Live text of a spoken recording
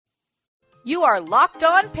You are Locked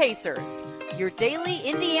On Pacers, your daily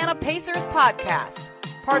Indiana Pacers podcast,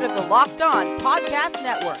 part of the Locked On Podcast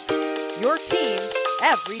Network, your team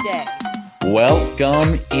every day.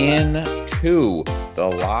 Welcome into the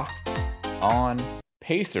Locked On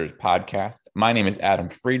Pacers podcast. My name is Adam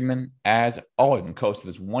Friedman, as always, I'm host of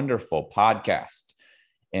this wonderful podcast.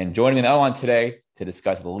 And joining me on today to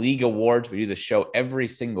discuss the league awards. We do this show every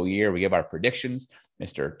single year. We give our predictions.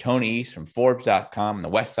 Mr. Tony East from Forbes.com and the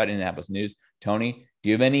West Side Indianapolis News. Tony, do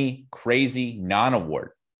you have any crazy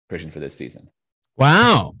non-award prediction for this season?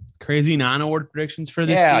 Wow. Crazy non-award predictions for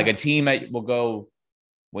this season? Like a team that will go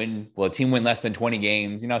win. Will a team win less than 20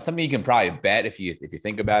 games? You know, something you can probably bet if you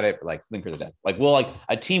think about it. But like think of that. Like, will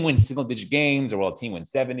a team win single-digit games, or will a team win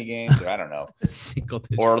 70 games? Or I don't know.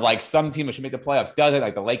 Single-digit. Or like some team that should make the playoffs does it.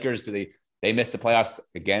 Like the Lakers, do they miss the playoffs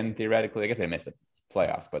again? Theoretically, I guess they missed the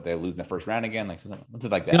playoffs, but they lose in the first round again. Like something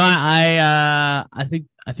like that. No, I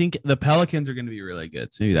think the Pelicans are going to be really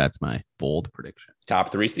good. So maybe that's my bold prediction. Top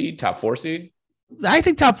 3 seed, top 4 seed. I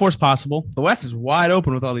think top 4 is possible. The West is wide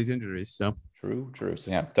open with all these injuries. So true.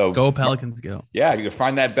 So yeah, so go Pelicans, go. Yeah, you can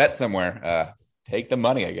find that bet somewhere. Take the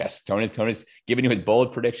money, I guess. Tony's giving you his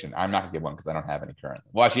bold prediction. I'm not gonna give one because I don't have any currently.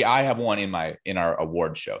 Well, actually, I have one in our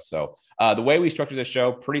award show. So the way we structure this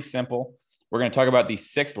show, pretty simple. We're going to talk about the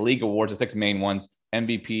 6 league awards, the 6 main ones: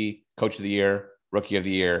 MVP, Coach of the Year, Rookie of the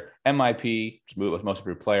Year, MIP, Most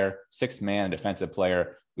Improved Player, Sixth Man, Defensive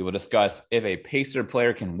Player. We will discuss if a Pacer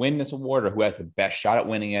player can win this award or who has the best shot at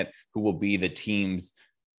winning it, who will be the team's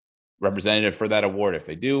representative for that award if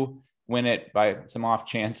they do win it by some off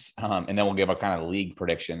chance. And then we'll give a kind of league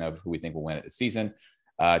prediction of who we think will win it this season.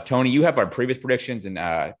 Tony, you have our previous predictions, and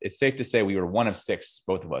it's safe to say we were 1 of 6,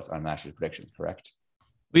 both of us, on last year's predictions, correct?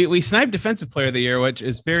 We sniped Defensive Player of the Year, which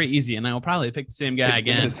is very easy, and I will probably pick the same guy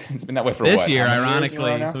again. It's been that way for this what, year,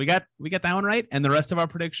 ironically. So we got that one right, and the rest of our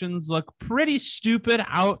predictions look pretty stupid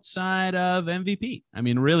outside of MVP. I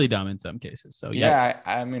mean, really dumb in some cases. So yeah,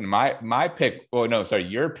 I mean, my pick. Oh no, sorry,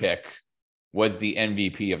 your pick was the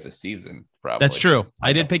MVP of the season. Probably that's true.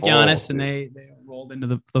 I did pick Giannis, and they rolled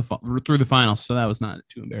into through the finals, so that was not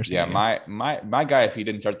too embarrassing. Yeah, my guy, if he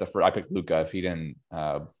didn't start the first, I picked Luka. If he didn't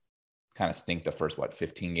kind of stink the first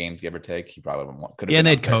 15 games, give or take, he probably could have. Yeah, and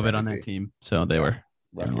they had COVID on that team, so they were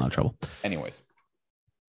in a lot of trouble. Anyways,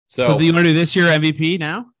 so do you want to do this year MVP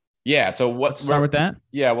now? Yeah. So let's start with that.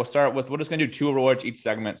 Yeah, we're just going to do 2 awards each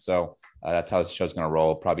segment. So that's how the show's going to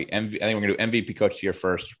roll. Probably I think we're going to do MVP Coach of the Year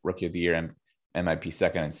first, Rookie of the Year, and MIP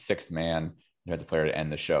second, and Sixth Man Defensive Player to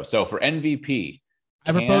end the show. So for MVP,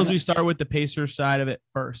 I propose we start with the Pacers side of it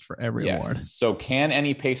first for every award. So can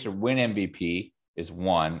any Pacer win MVP is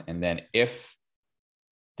 1, and then if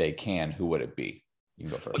they can, who would it be? You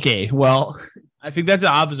can go first. Okay, well, I think that's the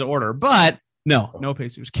opposite order, but no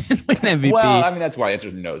Pacers can win MVP. Well, I mean, that's why the answer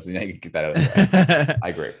is no, so you can get that out of the way. I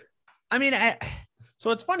agree. I mean,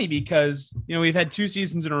 so it's funny because, we've had 2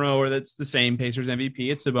 seasons in a row where that's the same Pacers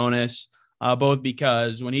MVP. It's Sabonis, both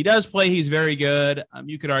because when he does play, he's very good.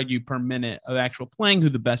 You could argue per minute of actual playing who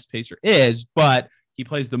the best Pacer is, but he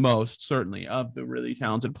plays the most, certainly, of the really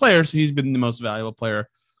talented players. So he's been the most valuable player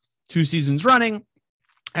 2 seasons running.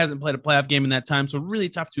 Hasn't played a playoff game in that time, so really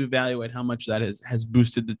tough to evaluate how much that has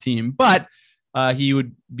boosted the team. But he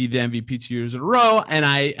would be the MVP 2 years in a row, and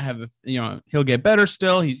I have, he'll get better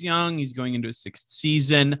still. He's young. He's going into his 6th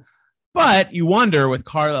season. But you wonder with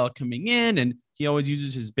Carlisle coming in, and he always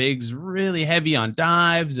uses his bigs really heavy on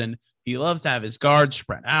dives, and he loves to have his guards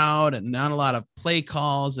spread out and not a lot of play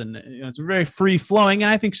calls. And it's very free flowing.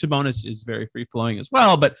 And I think Sabonis is very free flowing as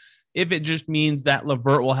well. But if it just means that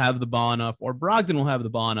LeVert will have the ball enough or Brogdon will have the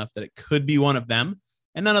ball enough that it could be one of them,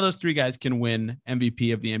 and none of those 3 guys can win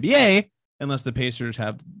MVP of the NBA unless the Pacers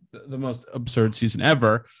have the most absurd season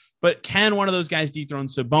ever. But can one of those guys dethrone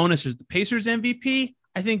Sabonis as the Pacers MVP?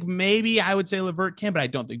 I think maybe I would say LeVert can, but I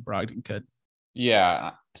don't think Brogdon could.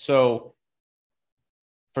 Yeah. So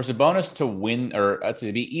for Sabonis to win, or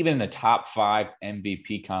to be even in the top 5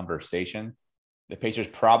 MVP conversation, the Pacers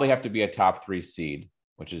probably have to be a top 3 seed,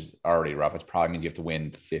 which is already rough. It probably means you have to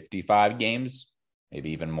win 55 games,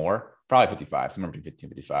 maybe even more, probably 55, somewhere between 50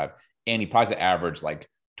 and 55. And he probably average like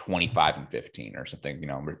 25 and 15 or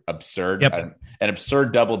something, absurd, an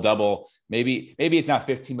absurd double. Maybe it's not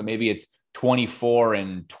 15, but maybe it's 24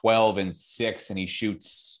 and 12 and 6, and he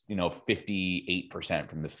shoots, 58%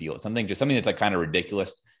 from the field. Something that's like kind of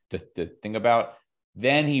ridiculous to think about.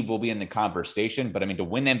 Then he will be in the conversation. But I mean, to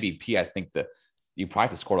win MVP, I think you probably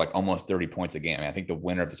have to score like almost 30 points a game. I mean, I think the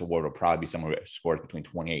winner of this award will probably be someone who scores between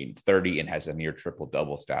 28 and 30 and has a near triple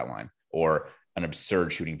double stat line or an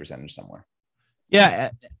absurd shooting percentage somewhere. Yeah,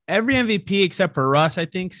 every MVP except for Russ, I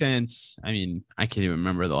think, since, I can't even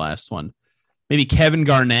remember the last one. maybe Kevin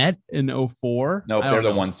Garnett in 04. No, they're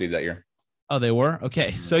the 1 seed that year. Oh, they were?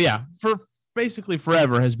 Okay. So yeah, for basically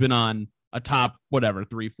forever has been on a top,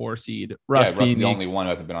 3-4 seed. Russ being the only one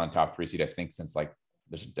who hasn't been on a top 3 seed, I think, since like,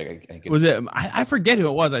 I forget who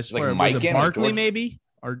it was. I swear. Like was it Barkley maybe?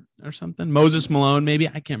 Or something. Moses Malone, maybe.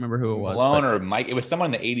 I can't remember who it was. Malone or Mike. It was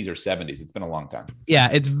someone in the 80s or 70s. It's been a long time. Yeah,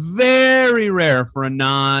 it's very rare for a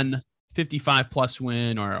non 55 plus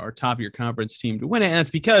win or top of your conference team to win it. And it's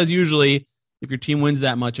because usually if your team wins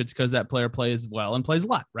that much, it's because that player plays well and plays a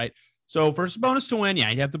lot, right? So for Sabonis to win,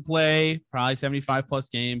 you'd have to play probably 75 plus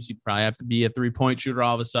games. You'd probably have to be a 3-point shooter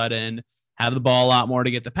all of a sudden, have the ball a lot more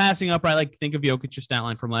to get the passing up, right? Like think of Jokic's stat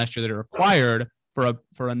line from last year that are required for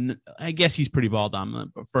a, I guess he's pretty ball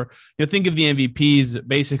dominant, but think of the MVPs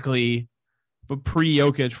basically, but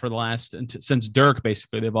pre-Jokic for the last, since Dirk,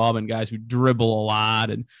 basically, they've all been guys who dribble a lot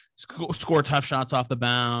and score tough shots off the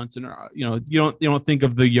bounce. And, you don't think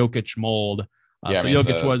of the Jokic mold.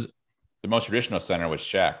 Jokic was the most traditional center was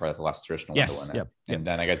Shaq, right? That's the last traditional one to win it. Yep. And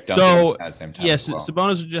then I guess Duncan at the same time. Yes,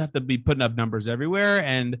 Sabonis would just have to be putting up numbers everywhere.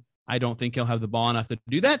 And I don't think he'll have the ball enough to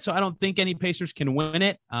do that. So I don't think any Pacers can win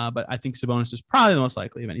it. But I think Sabonis is probably the most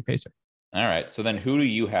likely of any Pacer. All right. So then who do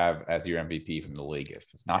you have as your MVP from the league? If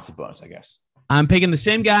it's not Sabonis, I guess. I'm picking the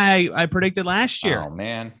same guy I predicted last year. Oh,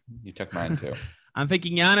 man. You took mine too. I'm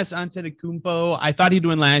thinking Giannis Antetokounmpo. I thought he'd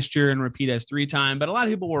win last year and repeat as 3-time, but a lot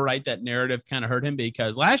of people were right. That narrative kind of hurt him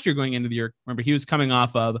because last year going into the year, remember, he was coming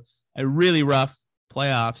off of a really rough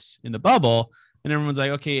playoffs in the bubble. And everyone's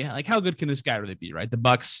like, okay, like how good can this guy really be, right? The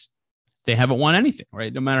Bucks, they haven't won anything,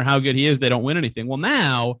 right? No matter how good he is, they don't win anything. Well,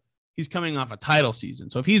 now he's coming off a title season.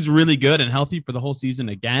 So if he's really good and healthy for the whole season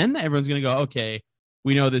again, everyone's going to go, okay,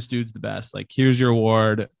 we know this dude's the best. Like, here's your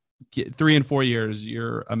award. 3 and 4 years.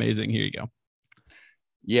 You're amazing. Here you go.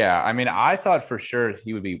 Yeah. I mean, I thought for sure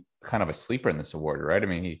he would be kind of a sleeper in this award, right? I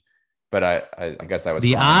mean, but I guess I was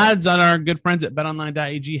the wrong. Odds on our good friends at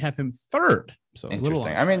betonline.ag have him 3rd. So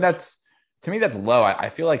interesting. I mean, to me, that's low. I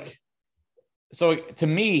feel like, so to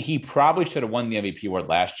me, he probably should have won the MVP award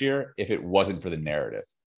last year if it wasn't for the narrative,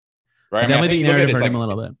 right? I think the narrative hurt him a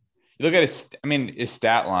little bit. You look at his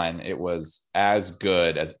stat line, it was as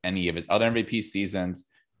good as any of his other MVP seasons.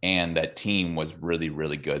 And that team was really,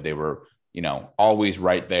 really good. They were, always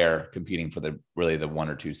right there competing for the 1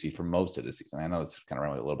 or 2 seed for most of the season. I know it's kind of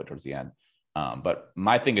running a little bit towards the end. But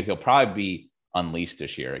my thing is he'll probably be unleashed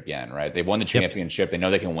this year again, right? They won the championship. Yep. They know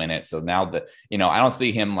they can win it. So now that, I don't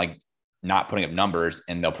see him like not putting up numbers,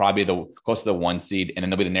 and they'll probably be close to the 1 seed. And then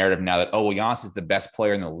there'll be the narrative now that, oh, well, Giannis is the best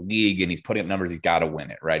player in the league and he's putting up numbers. He's got to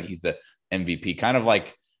win it, right? He's the MVP. Kind of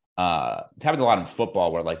like it happens a lot in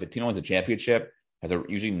football where like the team wins a championship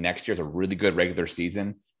usually next year is a really good regular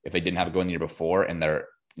season. If they didn't have it going the year before and their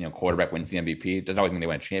quarterback wins the MVP, it doesn't always mean they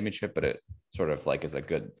win a championship, but it sort of like is a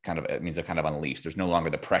good kind of, it means they're kind of unleashed. There's no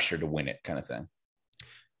longer the pressure to win it kind of thing.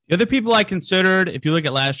 The other people I considered, if you look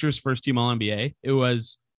at last year's first team All-NBA, it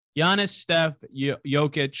was Giannis, Steph,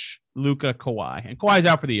 Jokic, Luka, Kawhi. And Kawhi's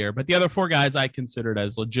out for the year, but the other 4 guys I considered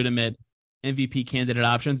as legitimate MVP candidate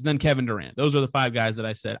options. Then Kevin Durant. Those are the 5 guys that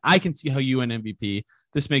I said, I can see how you win MVP.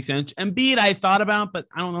 This makes sense. Embiid, I thought about, but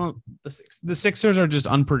I don't know. The Sixers are just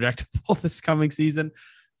unpredictable this coming season.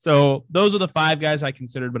 So those are the 5 guys I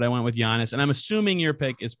considered, but I went with Giannis. And I'm assuming your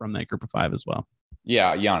pick is from that group of 5 as well.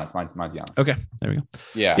 Yeah, Giannis. Mine's Giannis. Okay, there we go.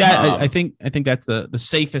 Yeah. I think that's the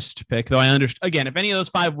safest pick, though I understand. Again, if any of those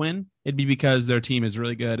 5 win, it'd be because their team is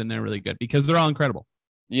really good and they're really good because they're all incredible.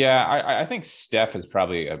 Yeah, I think Steph is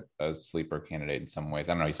probably a sleeper candidate in some ways.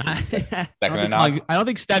 I don't know. He's second in odds. I don't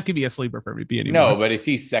think Steph could be a sleeper for MVP anymore. No, but is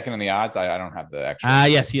he second in the odds? I don't have the actual.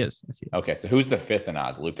 Yes, he is. Okay, so who's the 5th in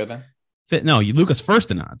odds? Luka then? Luka's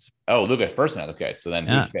 1st in odds. Oh, Luka's 1st in odds. Okay, so then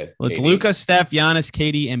who's 5th? Well, it's Luka, Steph, Giannis,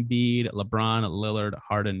 KD, Embiid, LeBron, Lillard,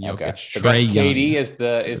 Harden, Jokic, Trae Young. KD is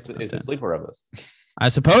the sleeper of this. I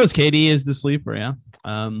suppose KD is the sleeper, yeah.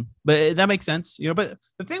 But that makes sense, But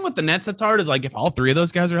the thing with the Nets that's hard is like if all 3 of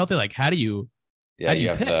those guys are healthy, like how do you? Yeah, you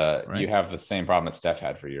have the same problem that Steph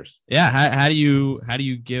had for years. Yeah, how do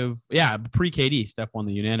you give? Yeah, pre KD, Steph won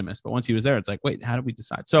the unanimous, but once he was there, it's like, wait, how do we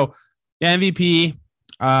decide? So, yeah, MVP.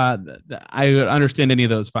 I understand any of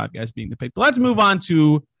those 5 guys being the pick. But let's move on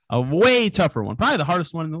to a way tougher one, probably the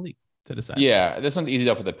hardest one in the league to decide. Yeah, this one's easy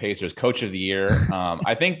though for the Pacers. Coach of the year.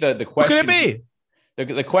 I think the question. Who could it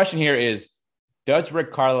be? The question here is, does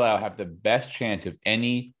Rick Carlisle have the best chance of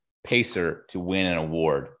any Pacer to win an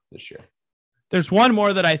award this year? There's one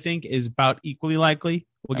more that I think is about equally likely.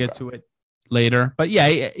 We'll get to it later. But yeah,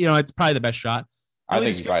 it's probably the best shot. I think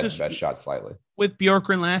he's probably the best shot slightly. With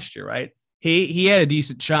Bjorkgren last year, right? He had a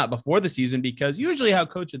decent shot before the season because usually how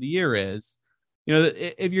coach of the year is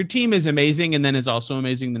if your team is amazing and then is also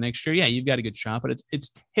amazing the next year, yeah, you've got a good shot. But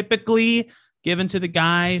it's typically given to the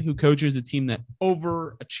guy who coaches the team that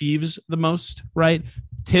overachieves the most, right?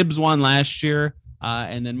 Tibbs won last year,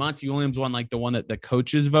 and then Monty Williams won like the one that the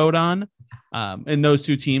coaches vote on. And those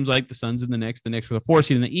two teams, like the Suns and the Knicks were the 4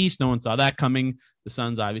 seed in the East. No one saw that coming. The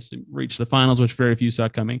Suns obviously reached the finals, which very few saw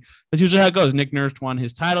coming. That's usually how it goes. Nick Nurse won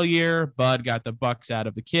his title year. Bud got the Bucks out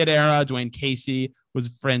of the Kid era. Dwayne Casey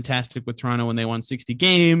was fantastic with Toronto when they won 60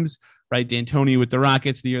 games, right? D'Antoni with the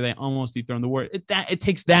Rockets the year they almost dethroned the Warriors. It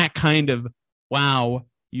takes that kind of, wow,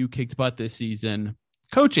 you kicked butt this season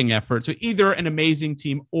coaching effort. So either an amazing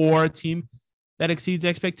team or a team that exceeds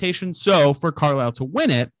expectations. So for Carlisle to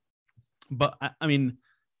win it, but I mean,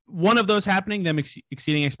 one of those happening, them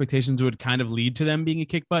exceeding expectations would kind of lead to them being a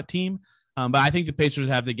kick butt team. But I think the Pacers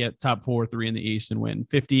have to get top 4 or 3 in the East and win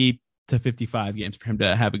 50 to 55 games for him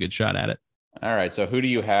to have a good shot at it. All right. So who do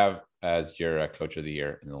you have as your coach of the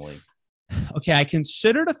year in the league? Okay, I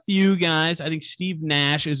considered a few guys. I think Steve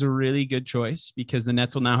Nash is a really good choice because the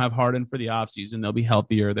Nets will now have Harden for the offseason. They'll be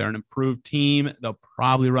healthier. They're an improved team. They'll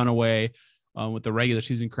probably run away with the regular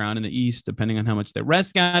season crown in the East, depending on how much they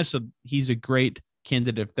rest guys. So he's a great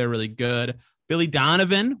candidate if they're really good. Billy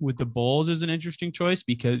Donovan with the Bulls is an interesting choice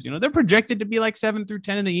because, they're projected to be like 7 through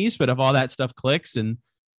 10 in the East, but if all that stuff clicks and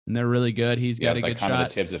they're really good, he's got a good shot. Kind of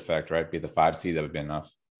the Tibbs effect, right? Be the 5 seed, that would be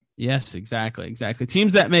enough. Yes, exactly.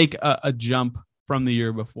 Teams that make a jump from the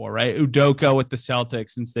year before, right? Udoka with the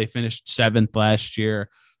Celtics, since they finished 7th last year,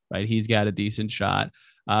 right? He's got a decent shot.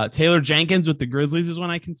 Taylor Jenkins with the Grizzlies is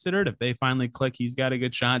one I considered. If they finally click, he's got a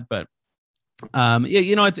good shot. But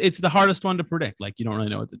it's the hardest one to predict. Like, you don't really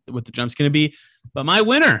know what the jump's going to be. But my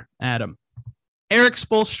winner, Adam, Erik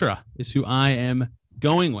Spoelstra is who I am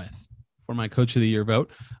going with for my coach of the year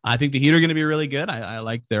vote. I think the Heat are going to be really good. I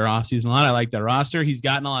like their offseason a lot. I like their roster. He's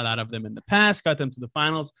gotten a lot out of them in the past, got them to the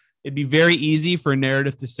finals. It'd be very easy for a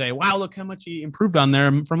narrative to say, wow, look how much he improved on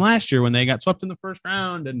them from last year when they got swept in the first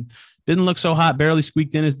round and didn't look so hot, barely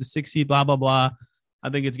squeaked in as the 6th seed, blah, blah, blah.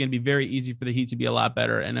 I think it's going to be very easy for the Heat to be a lot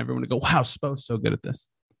better and everyone to go, wow, Spo's so good at this.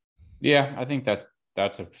 Yeah, I think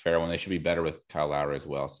that's a fair one. They should be better with Kyle Lowry as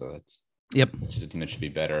well. So that's just a team that should be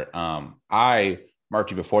better. I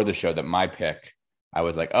marked you before the show that my pick, I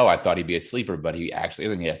was like, oh, I thought he'd be a sleeper, but he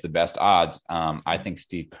has the best odds. I think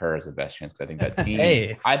Steve Kerr is the best chance because I think that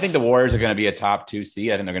team, I think the Warriors are going to be a top 2 seed.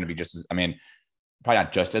 I think they're going to be probably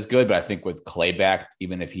not just as good, but I think with Clay back,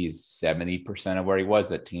 even if he's 70% of where he was,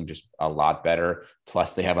 that team just a lot better.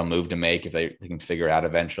 Plus they have a move to make if they can figure it out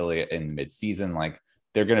eventually in midseason. Like I think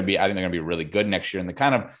they're going to be really good next year. And the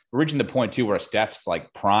kind of reaching the point too, where Steph's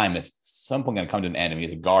like prime is some point going to come to an end. I mean,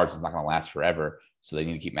 he's a guard, so it's not going to last forever. So they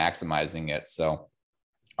need to keep maximizing it. So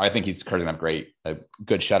I think he's going to have a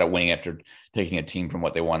good shot at winning after taking a team from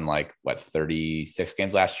what they won, 36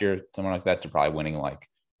 games last year, something like that, to probably winning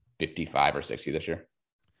 55 or 60 this year.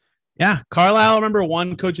 Yeah. Carlisle, remember,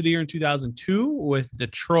 won coach of the year in 2002 with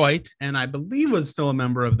Detroit, and I believe was still a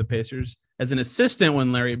member of the Pacers as an assistant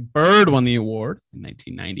when Larry Bird won the award in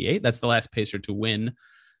 1998. That's the last Pacer to win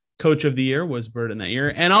coach of the year was Bird in that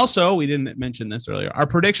year. And also, we didn't mention this earlier, our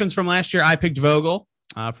predictions from last year, I picked Vogel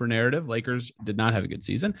for narrative. Lakers did not have a good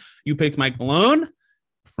season. You picked Mike Malone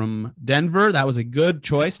from Denver. That was a good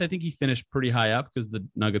choice. I think he finished pretty high up because the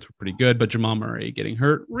Nuggets were pretty good, but Jamal Murray getting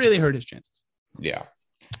hurt really hurt his chances. Yeah.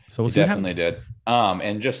 So we'll see. Definitely did.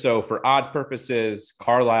 And just so for odds purposes,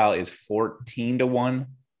 Carlisle is 14-1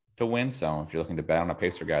 to win. So if you're looking to bet on a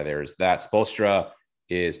Pacer guy, there's that. Spoelstra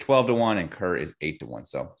is 12-1 and Kerr is 8-1.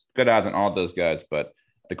 So good odds on all of those guys. But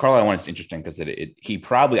the Carlisle one is interesting because he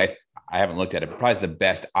probably, I haven't looked at it, but probably is the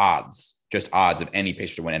best odds, just odds of any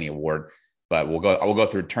Pacer to win any award. But we'll go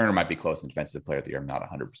through. Turner might be close in defensive player of the year. I'm not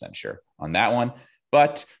 100% sure on that one.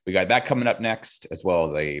 But we got that coming up next, as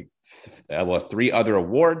well as 3 other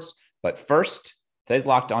awards. But first, today's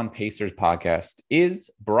Locked On Pacers podcast is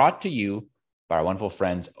brought to you by our wonderful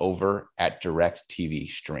friends over at DirecTV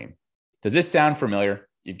Stream. Does this sound familiar?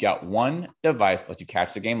 You've got one device that lets you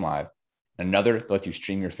catch the game live, and another that lets you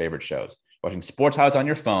stream your favorite shows. Watching sports highlights on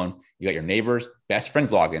your phone, you got your neighbor's best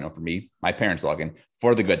friend's login, or for me, my parents' login,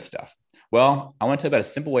 for the good stuff. Well, I want to tell you about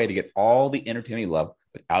a simple way to get all the entertainment you love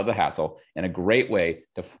without the hassle, and a great way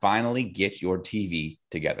to finally get your TV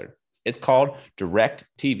together. It's called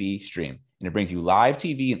DirecTV Stream, and it brings you live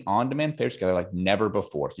TV and on-demand favorites together like never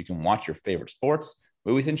before. So you can watch your favorite sports,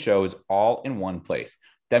 movies, and shows all in one place.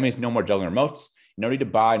 That means no more juggling remotes. No need to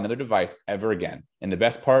buy another device ever again. And the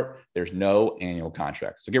best part, there's no annual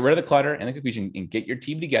contract. So get rid of the clutter and the confusion and get your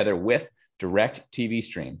TV together with DirecTV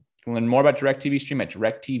Stream. You can learn more about DirecTV Stream at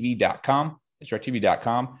directtv.com. It's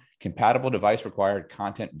directtv.com. Compatible device required.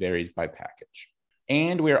 Content varies by package.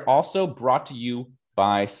 And we are also brought to you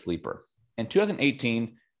by Sleeper. In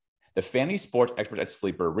 2018, the fantasy sports experts at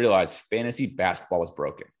Sleeper realized fantasy basketball was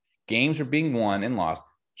broken. Games were being won and lost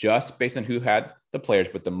just based on who had the players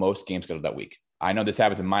with the most games scheduled that week. I know this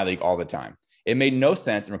happens in my league all the time. It made no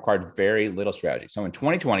sense and required very little strategy. So in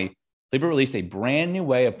 2020, Sleeper released a brand new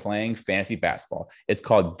way of playing fantasy basketball. It's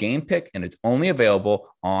called Game Pick, and it's only available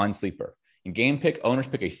on Sleeper. In Game Pick, owners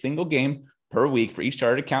pick a single game per week for each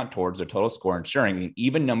starter to count towards their total score, ensuring an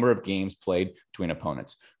even number of games played between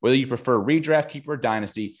opponents. Whether you prefer redraft, keeper, or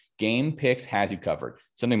dynasty, Game Picks has you covered.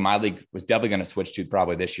 Something my league was definitely going to switch to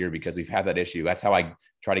probably this year because we've had that issue. That's how I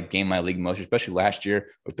try to game my league most, especially last year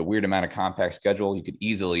with the weird amount of compact schedule. You could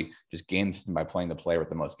easily just game the system by playing the player with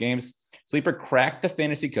the most games. Sleeper cracked the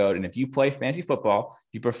fantasy code, and if you play fantasy football,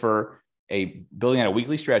 you prefer building out a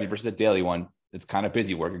weekly strategy versus a daily one. It's kind of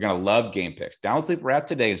busy work. You're going to love Game Picks. Download Sleeper app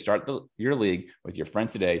today and start your league with your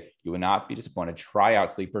friends today. You will not be disappointed. Try out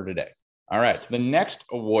Sleeper today. All right. So the next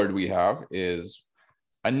award we have is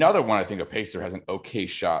another one I think a Pacer has an okay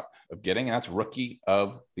shot of getting, and that's Rookie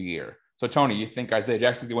of the Year. So, Tony, you think Isaiah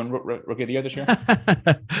Jackson's going to win Rookie of the Year this year?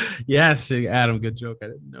 Yes, Adam, good joke. I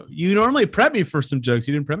didn't know. You normally prep me for some jokes.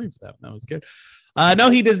 You didn't prep me for that. That was good. No,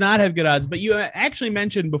 he does not have good odds, but you actually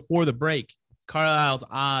mentioned before the break Carlisle's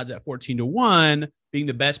odds at 14-1 being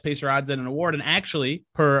the best Pacer odds at an award. And actually,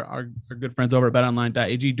 per our good friends over at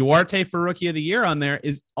betonline.ag, Duarte for Rookie of the Year on there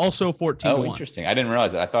is also 14-1. Oh, interesting. I didn't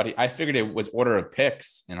realize that. I figured it was order of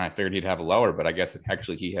picks, and I figured he'd have a lower, but I guess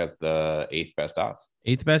actually he has the eighth best odds.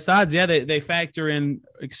 Eighth best odds. Yeah, they factor in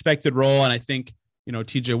expected role, and I think,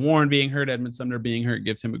 TJ Warren being hurt, Edmund Sumner being hurt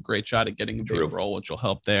gives him a great shot at getting a big role, which will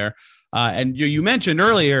help there. And you mentioned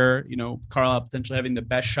earlier, Carlisle potentially having the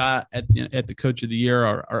best shot at the Coach of the Year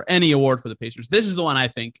or any award for the Pacers. This is the one I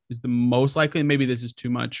think is the most likely, and maybe this is too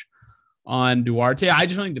much on Duarte. I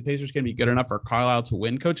just don't think the Pacers can be good enough for Carlisle to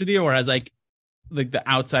win Coach of the Year, whereas like the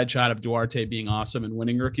outside shot of Duarte being awesome and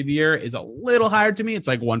winning Rookie of the Year is a little higher to me. It's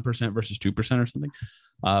like 1% versus 2% or something.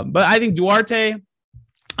 But I think Duarte,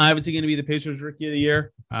 obviously going to be the Pacers Rookie of the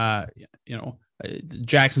Year.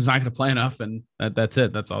 Jackson's not going to play enough, and that's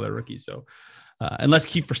it. That's all their rookies. So unless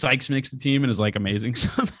Kiefer Sykes makes the team and is like amazing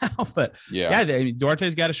somehow, but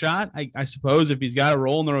Duarte's got a shot. I suppose if he's got a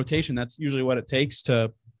role in the rotation, that's usually what it takes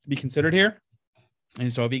to be considered here.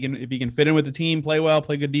 And so if he can fit in with the team, play well,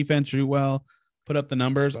 play good defense, shoot well, put up the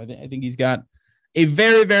numbers, I think he's got a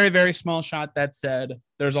very, very, very small shot. That said,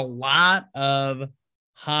 there's a lot of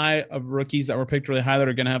rookies that were picked really high that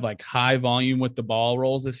are going to have like high volume with the ball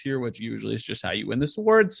rolls this year, which usually is just how you win this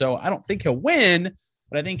award. So I don't think he'll win,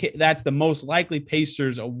 but I think that's the most likely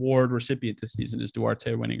Pacers award recipient this season is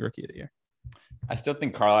Duarte winning Rookie of the Year. I still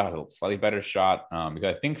think Carlisle has a slightly better shot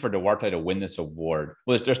because I think for Duarte to win this award,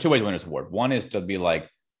 well, there's two ways to win this award. One is to be like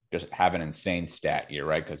just have an insane stat year,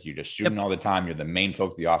 right? Because you're just shooting all the time. You're the main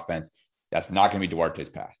focus of the offense. That's not going to be Duarte's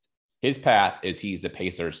path. His path is he's the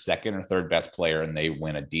Pacers' second or third best player, and they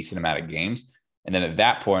win a decent amount of games. And then at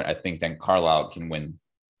that point, I think then Carlisle can win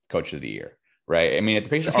Coach of the Year, right? I mean, if the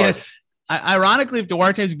Pacers ironically, if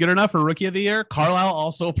Duarte is good enough for Rookie of the Year, Carlisle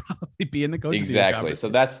also probably be in the Coach of the Year. Exactly. So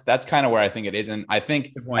that's kind of where I think it is. And I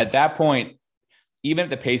think at that point, even if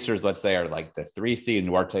the Pacers, let's say, are like the 3 seed and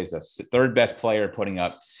Duarte is the third best player putting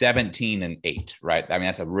up 17 and 8, right? I mean,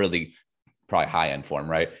 that's a really probably high end form,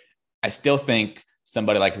 right? I still think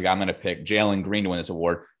somebody like I'm going to pick Jalen Green to win this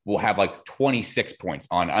award will have like 26 points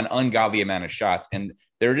on an ungodly amount of shots. And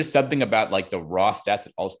there's just something about like the raw stats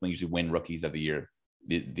that ultimately usually win Rookies of the Year,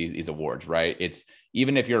 these awards, right? It's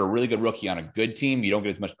even if you're a really good rookie on a good team, you don't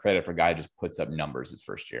get as much credit for a guy who just puts up numbers his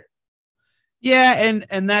first year. Yeah.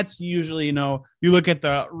 And that's usually, you look at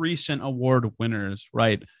the recent award winners,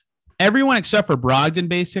 right? Everyone except for Brogdon,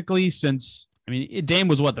 basically, since Dame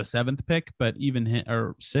was the 7th pick, but even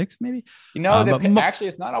or 6th, maybe. Actually,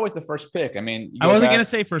 it's not always the first pick. I mean, I wasn't going to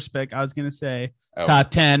say first pick. I was going to say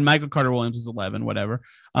top 10. Michael Carter Williams was 11, whatever.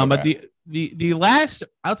 But the last,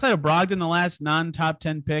 outside of Brogdon, the last non-top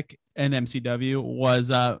 10 pick in MCW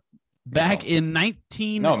was back in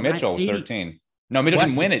 19. No, Mitchell 13. No, Mitchell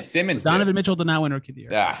didn't win it. Simmons Donovan Mitchell did not win Rookie of the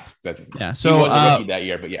Year. So he was a rookie that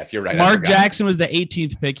year, but yes, you're right. Mark Jackson was the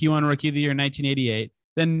 18th pick. He won Rookie of the Year in 1988.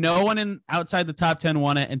 Then no one outside the top 10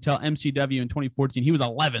 won it until MCW in 2014. He was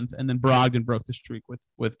 11th, and then Brogdon broke the streak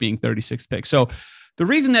with being 36th pick. So the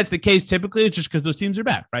reason that's the case typically is just because those teams are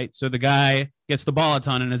bad, right? So the guy gets the ball a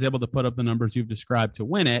ton and is able to put up the numbers you've described to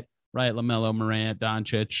win it, right? LaMelo, Morant,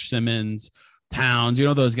 Doncic, Simmons, Towns,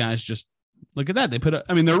 those guys just look at that. They put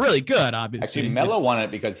they're really good, obviously. Actually, Melo won it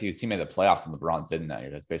because he was teammate of the playoffs and LeBron didn't that year.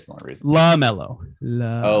 That's basically the only reason.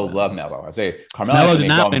 Love Melo. I say Carmelo did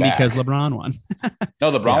not win because LeBron won.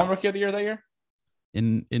 No, LeBron won Rookie of the Year that year?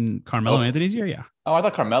 in Carmelo Anthony's year. Yeah. Oh, I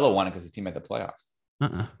thought Carmelo won it because his team made the playoffs.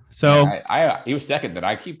 So he was second, but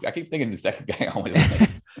I keep thinking the second guy always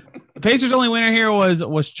wins. The Pacers' only winner here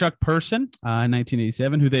was Chuck Person in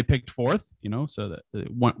 1987, who they picked fourth. So that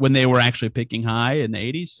when they were actually picking high in the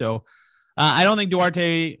 80s. So I don't think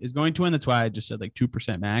Duarte is going to win. That's why I just said like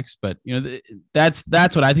 2% max. But that's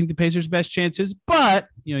what I think the Pacers' best chance is. But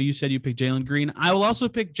you said you picked Jalen Green. I will also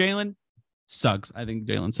pick Jalen Suggs. I think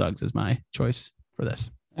Jalen Suggs is my choice for this.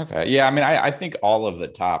 Okay. Yeah. I mean, I think all of the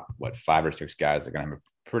top, 5 or 6 guys are going to have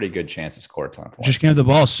a pretty good chance to score a ton of points. Just give the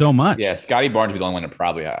ball so much. Yeah. Scotty Barnes will be the only one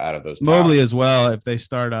probably out of those. Mobley as well, if they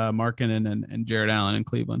start Markkanen and Jared Allen in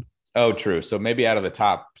Cleveland. Oh, true. So maybe out of the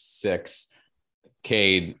top 6,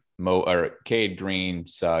 Cade, Green,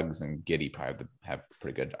 Suggs, and Giddey probably have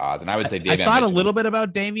pretty good odds. And I would say I thought a little bit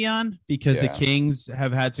about Davion because the Kings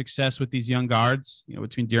have had success with these young guards,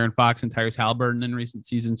 between De'Aaron Fox and Tyrese Halliburton in recent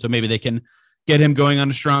seasons. So maybe they can get him going on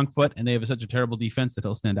a strong foot, and they have such a terrible defense that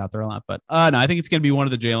he'll stand out there a lot. But no, I think it's going to be one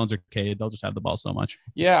of the Jalen's or Cade. They'll just have the ball so much.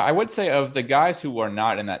 Yeah, I would say of the guys who are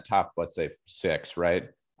not in that top, let's say 6, right?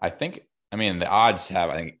 I mean, the odds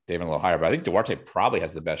have, I think, David a little higher, but I think Duarte probably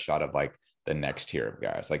has the best shot of like the next tier of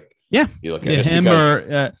guys. Like, you look at him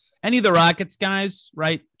or any of the Rockets guys,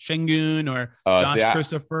 right? Şengün or Josh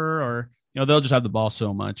Christopher, or they'll just have the ball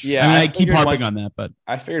so much. Yeah, I keep harping on that, but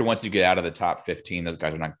I figured once you get out of the top 15, those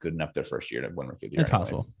guys are not good enough their first year to win Rookie of the Year. That's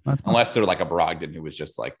possible. Unless they're like a Brogdon who was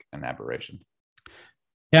just like an aberration.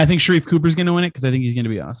 Yeah, I think Sharif Cooper's going to win it because I think he's going to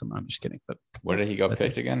be awesome. I'm just kidding. But where did he go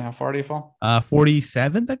picked again? How far did he fall?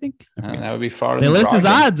 47th, I think. That would be far. They list his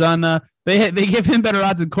odds on. They give him better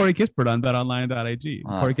odds than Corey Kispert on BetOnline.ag.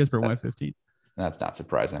 Corey Kispert went 15. That's not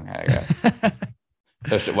surprising, I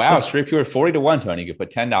guess. So, wow, Sharif Cooper 40-1, Tony. You could put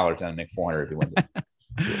 $10 down and make $400 if he wins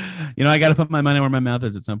it. I got to put my money where my mouth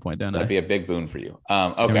is at some point, don't I? That'd be a big boon for you.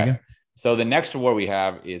 Okay. So the next award we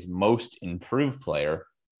have is Most Improved Player.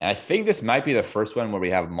 And I think this might be the first one where we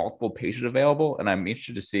have multiple Pacers available. And I'm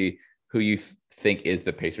interested to see who you think is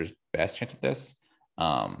the Pacers' best chance at this.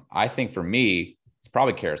 I think for me, it's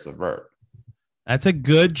probably Caris LeVert. That's a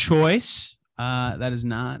good choice. That is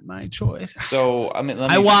not my choice. So, I mean,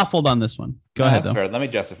 I waffled on this one. Go ahead, though. Fair. Let me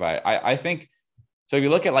justify it. I think, so if you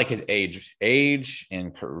look at like his age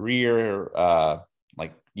and career,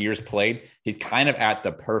 like years played, he's kind of at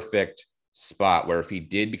the perfect spot where if he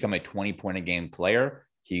did become a 20-point-a-game player,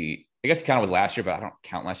 I guess he kind of was last year, but I don't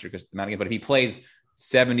count last year because the amount of games, but if he plays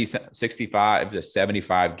 65 to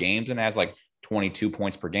 75 games and has like 22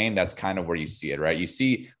 points per game, that's kind of where you see it, right? You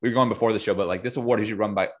see, we were going before the show, but like this award is usually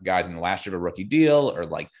run by guys in the last year of a rookie deal, or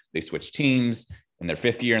like they switch teams in their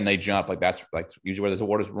 5th year and they jump. Like that's like usually where this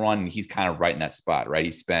award is run. And he's kind of right in that spot, right?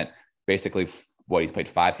 He spent basically he's played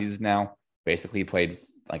 5 seasons now. Basically, he played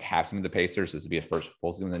like half season with the Pacers. So this would be his first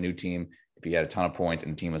full season with a new team. If he had a ton of points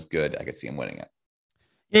and the team was good, I could see him winning it.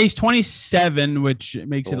 Yeah, he's 27, which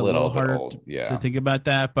makes it a little harder to think about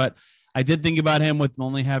that. But I did think about him with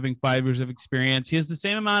only having 5 years of experience. He has the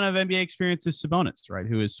same amount of NBA experience as Sabonis, right?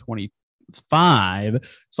 Who is 25.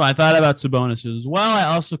 So I thought about Sabonis as well. I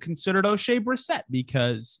also considered O'Shea Brissett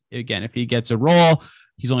because, again, if he gets a role,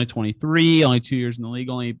 he's only 23, only 2 years in the league,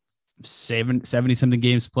 only 70-something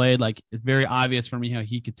games played. Like, it's very obvious for me how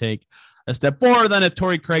he could take a step forward. Then if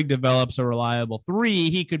Torrey Craig develops a reliable 3,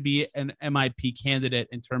 he could be an MIP candidate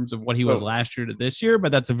in terms of what he was last year to this year,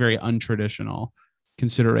 but that's a very untraditional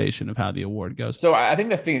consideration of how the award goes. So I think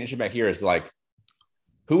the thing that should back here is like,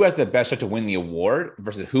 who has the best shot to win the award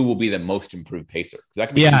versus who will be the most improved Pacer? That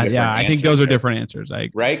could be I think those are different answers.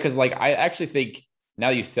 Right? Because like I actually think now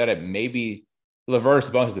that you said it, maybe LeVert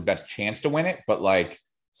Sabonis has the best chance to win it, but like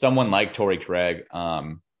someone like Torrey Craig,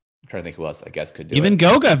 I'm trying to think who else I guess could do even it.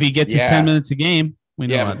 Goga if he gets his 10 minutes a game. We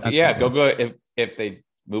know Goga if they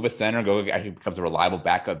move a center, Goga actually becomes a reliable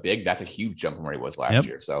backup big. That's a huge jump from where he was last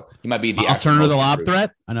year. So he might be the Turner the lob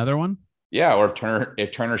threat, another one. Yeah, or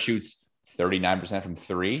if Turner shoots 39% from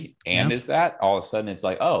 3 and is that all of a sudden it's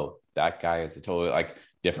like, oh, that guy is a totally like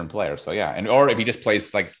different player. So yeah, or if he just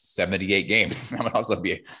plays like 78 games, that would also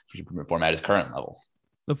be a huge improvement for him at his current level.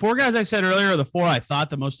 The 4 guys I said earlier are the 4 I thought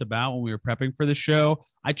the most about when we were prepping for the show.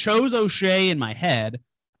 I chose O'Shea in my head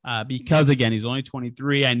because, again, he's only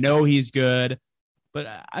 23. I know he's good, but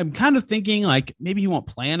I'm kind of thinking like maybe he won't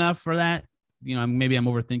play enough for that. Maybe I'm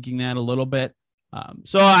overthinking that a little bit.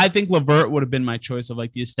 So I think LeVert would have been my choice of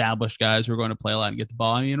like the established guys who are going to play a lot and get the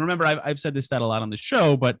ball. I mean, remember, I've said this stat a lot on the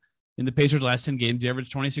show, but in the Pacers' last 10 games, he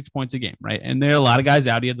averaged 26 points a game, right? And there are a lot of guys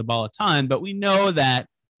out. He had the ball a ton, but we know that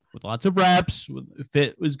with lots of reps, if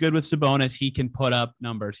it was good with Sabonis, he can put up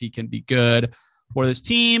numbers. He can be good for this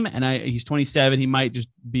team. And he's 27. He might just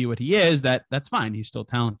be what he is. That's fine. He's still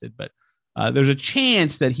talented. But there's a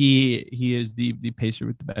chance that he is the Pacer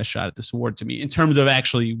with the best shot at this award to me in terms of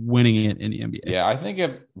actually winning it in the NBA. Yeah, I think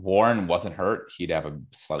if Warren wasn't hurt, he'd have a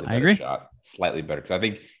slightly better shot, slightly better. Because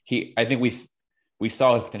I think we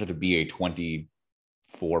saw his potential to be a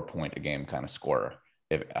 24 point a game kind of scorer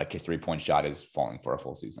if like his 3-point shot is falling for a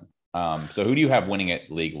full season. So who do you have winning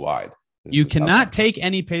it league wide? You cannot take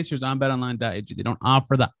any Pacers on betonline.ag. They don't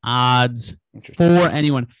offer the odds for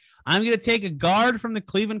anyone. I'm going to take a guard from the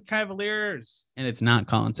Cleveland Cavaliers, and it's not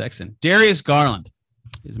Colin Sexton. Darius Garland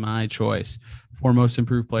is my choice for most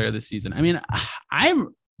improved player this season. I mean,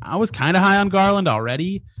 I was kind of high on Garland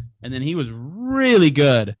already, and then he was really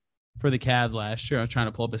good for the Cavs last year. I was trying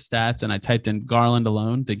to pull up his stats, and I typed in Garland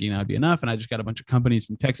alone, thinking that would be enough, and I just got a bunch of companies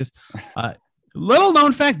from Texas. Little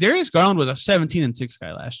known fact, Darius Garland was a 17-6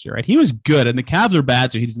 guy last year, right? He was good, and the Cavs are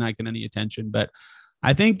bad, so he's not getting any attention. But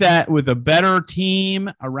I think that with a better team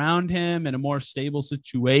around him and a more stable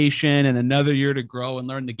situation and another year to grow and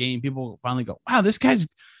learn the game, people will finally go, wow, this guy's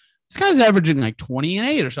averaging like 20 and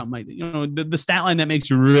 8 or something like that. You know, the stat line that makes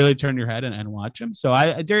you really turn your head and watch him. So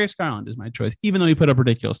Darius Garland is my choice, even though he put up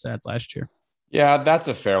ridiculous stats last year. Yeah, that's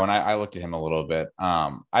a fair one. I looked at him a little bit.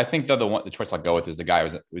 I think though the choice I'll go with is the guy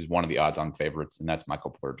who's one of the odds-on favorites, and that's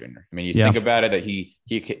Michael Porter Jr. I mean, you think about it that he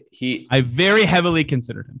I very heavily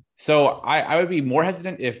considered him. So I would be more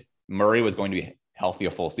hesitant if Murray was going to be healthy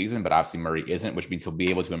a full season, but obviously Murray isn't, which means he'll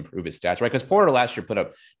be able to improve his stats, right? Because Porter last year put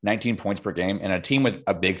up 19 points per game, and a team with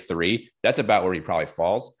a big three, that's about where he probably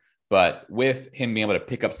falls. But with him being able to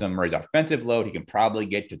pick up some of Murray's offensive load, he can probably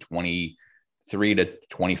get to 23 to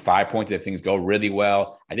 25 points if things go really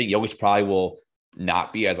well. I think Jokic probably will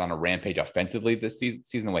not be as on a rampage offensively this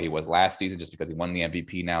season the way he was last season, just because he won the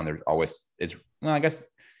MVP now. And there's always I guess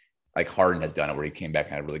like Harden has done it where he came back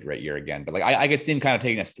and had a really great year again. But like I could see him kind of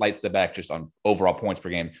taking a slight step back just on overall points per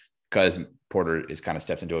game because Porter is kind of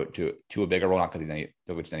steps into a bigger role, not because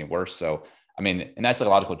Jokic any worse. So I mean, and that's like a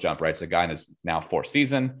logical jump, right? It's a guy in his now fourth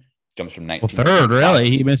season, jumps from 19. Well, third, really.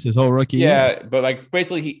 He missed his whole rookie year. But like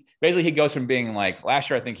basically he goes from being like last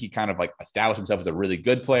year, I think he kind of like established himself as a really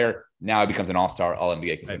good player. Now he becomes an all-star,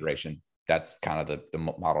 all-NBA consideration. Right. That's kind of the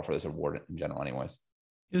model for this award in general anyways.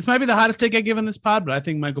 This might be the hottest take I give in this pod, but I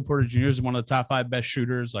think Michael Porter Jr. is one of the top 5 best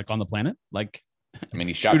shooters like on the planet. Like, I mean,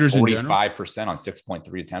 he shot 45% on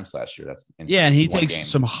 6.3 attempts last year. That's and he takes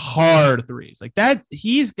some hard threes like that.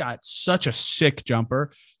 He's got such a sick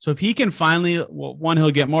jumper. So if he can finally,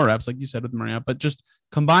 he'll get more reps, like you said with Maria, but just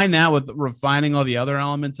combine that with refining all the other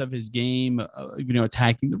elements of his game,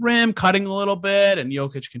 attacking the rim, cutting a little bit, and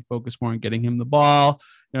Jokic can focus more on getting him the ball.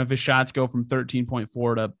 If his shots go from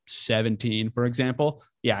 13.4 to 17, for example,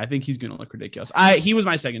 I think he's going to look ridiculous. He was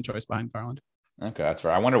my second choice behind Garland. Okay, that's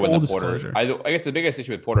fair. I wonder when Porter. I guess the biggest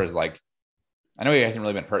issue with Porter is like, I know he hasn't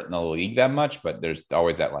really been hurt in the league that much, but there's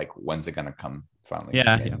always that like, when's it going to come finally?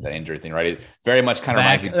 The injury thing, right? It very much kind of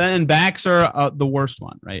reminds me. And backs are the worst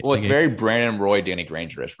one, right? Well, it's very Brandon Roy, Danny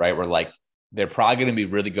Granger-ish, right? Where like they're probably going to be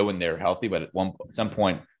really good when they're healthy, but at some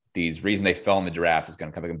point, these reason they fell in the draft is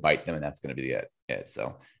going to come back and bite them, and that's going to be it.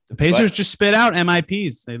 So the Pacers just spit out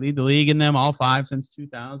MIPs. They lead the league in them, all 5 since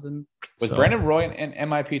 2000. Was Brandon Roy an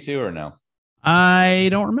MIP too, or no? I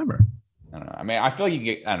don't remember. I don't know. I mean, I feel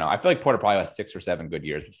like I don't know. I feel like Porter probably has 6 or 7 good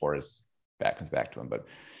years before his back comes back to him. But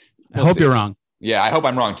I hope you're wrong. Yeah, I hope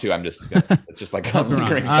I'm wrong too. It's just like no,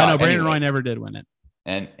 Brandon Roy never did win it.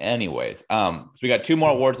 And anyways, so we got 2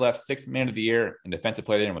 more awards left: 6th Man of the Year and Defensive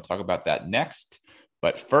Player of the Year. And we'll talk about that next.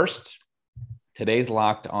 But first, today's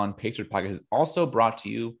Locked On Pacers podcast is also brought to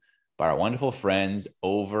you by our wonderful friends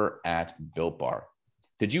over at Built Bar.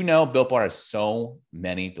 Did you know Built Bar has so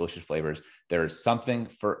many delicious flavors? There is something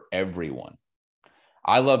for everyone.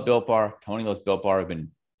 I love Built Bar. Tony loves Built Bar. I've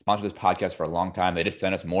been sponsored this podcast for a long time. They just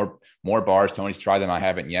sent us more bars. Tony's tried them. I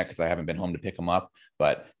haven't yet because I haven't been home to pick them up.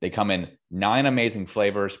 But they come in 9 amazing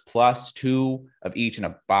flavors plus 2 of each in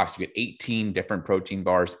a box. You get 18 different protein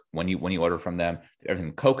bars when you order from them. Everything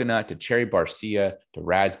from coconut to cherry barcia to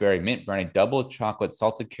raspberry, mint brownie, double chocolate,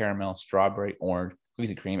 salted caramel, strawberry, orange, cookies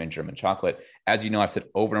and cream, and German chocolate. As you know, I've said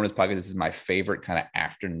over and over this podcast, this is my favorite kind of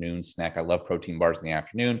afternoon snack. I love protein bars in the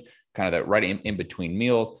afternoon, kind of that right in between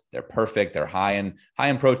meals. They're perfect. They're high in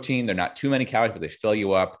protein. They're not too many calories, but they fill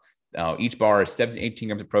you up. Each bar is 7 to 18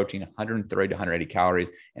 grams of protein, 130 to 180 calories,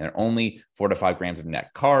 and they're only 4 to 5 grams of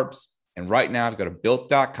net carbs. And right now, if you go to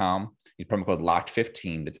built.com, use promo code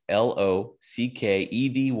LOCKED15. That's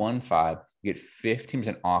LOCKED15. You get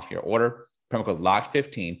 15% off your order. Promo code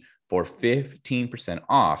LOCKED15 for 15%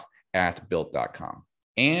 off at built.com.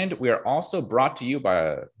 And we are also brought to you by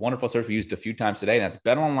a wonderful service we used a few times today, and that's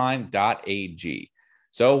betonline.ag.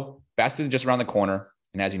 So basketball is just around the corner.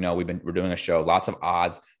 And as you know, we're doing a show, lots of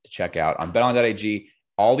odds to check out on betonline.ag.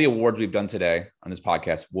 All the awards we've done today on this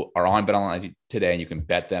podcast are on betonline today, and you can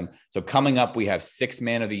bet them. So coming up, we have Sixth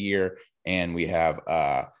Man of the Year, and we have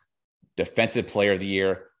Defensive Player of the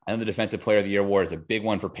Year. I know the Defensive Player of the Year award is a big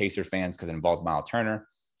one for Pacer fans because it involves Miles Turner.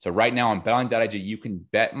 So right now on betonline.ag, you can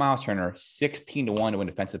bet Miles Turner 16-1 to win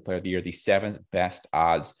Defensive Player of the Year, the eighth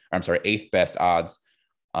best odds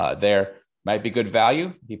there. Might be good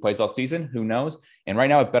value. He plays all season. Who knows? And right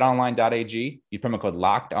now at betonline.ag, you promo code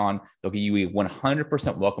locked on. They'll give you a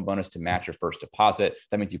 100% welcome bonus to match your first deposit.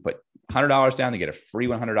 That means you put $100 down, they get a free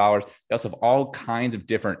 $100. They also have all kinds of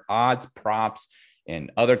different odds, props,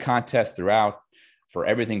 and other contests throughout for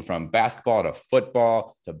everything from basketball to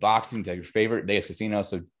football to boxing to your favorite Vegas casino.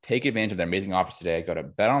 So take advantage of their amazing offers today. Go to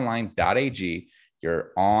betonline.ag,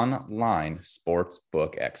 your online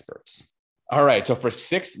sportsbook experts. All right. So for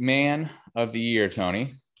Sixth Man of the Year,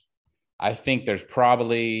 Tony, I think there's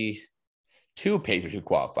probably 2 Pacers who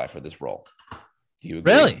qualify for this role. Do you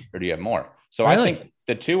agree? Really? Or do you have more? So really? I think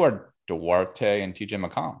the 2 are Duarte and TJ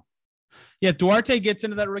McConnell. Yeah, Duarte gets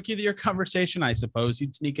into that Rookie of the Year conversation. I suppose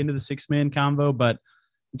he'd sneak into the 6-man combo, but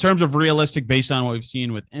in terms of realistic, based on what we've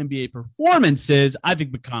seen with NBA performances, I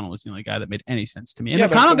think McConnell was the only guy that made any sense to me. And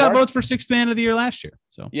McConnell got votes for 6th Man of the Year last year.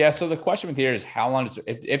 So So the question with here is how long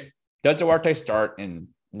does Duarte start in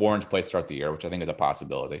Warren's place start the year, which I think is a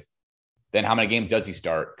possibility. Then how many games does he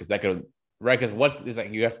start? Because that could because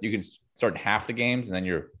you can start half the games and then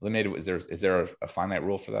you're eliminated. Is there a finite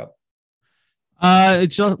rule for that?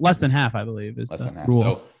 It's just less than half, I believe. Is less than half. Rule.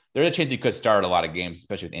 So there's a chance he could start a lot of games,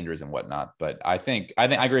 especially with injuries and whatnot. But I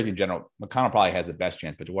agree with you in general. McConnell probably has the best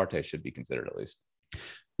chance, but Duarte should be considered at least.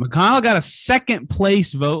 McConnell got a 2nd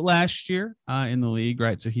place vote last year in the league,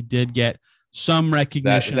 right? So he did get some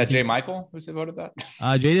recognition. Is that Jay Michael who voted that?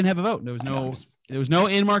 Jay didn't have a vote. There was no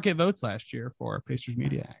in-market votes last year for Pacers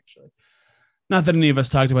media, actually. Not that any of us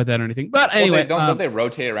talked about that or anything, but anyway, don't they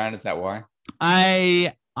rotate around? Is that why?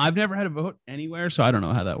 I've never had a vote anywhere, so I don't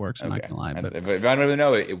know how that works. I'm not gonna lie, but if I don't really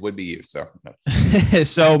know, it would be you. So,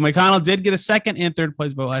 so McConnell did get a 2nd and 3rd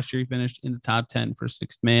place vote last year. He finished in the top 10 for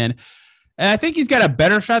 6th man. And I think he's got a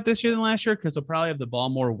better shot this year than last year because he'll probably have the ball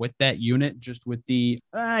more with that unit. Just with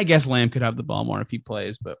I guess Lamb could have the ball more if he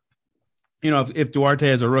plays, but if Duarte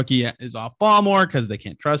as a rookie is off ball more because they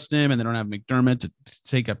can't trust him and they don't have McDermott to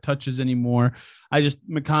take up touches anymore.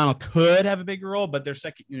 McConnell could have a bigger role, but their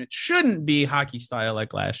 2nd unit shouldn't be hockey style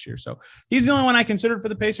like last year. So he's the only one I considered for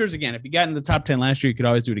the Pacers. Again, if he got in the top 10 last year, he could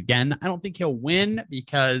always do it again. I don't think he'll win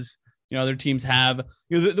because other teams have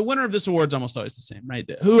the winner of this award is almost always the same, right?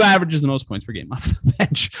 Who averages the most points per game off the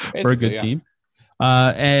bench for a good team.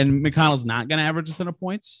 And McConnell's not going to average a ton of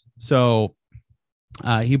points. So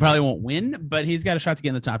he probably won't win, but he's got a shot to get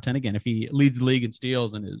in the top 10 again if he leads the league in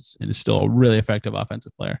steals and is still a really effective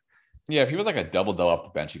offensive player. Yeah, if he was like a double off the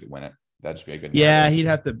bench, he could win it. That'd just be a good. Yeah, he'd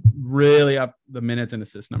have to really up the minutes and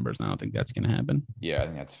assist numbers, and I don't think that's going to happen. Yeah, I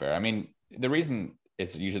think that's fair. I mean, the reason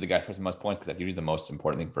it's usually the guy who has the most points because that's usually the most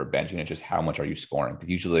important thing for a bench unit, just how much are you scoring? Because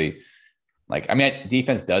usually,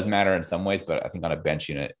 defense does matter in some ways, but I think on a bench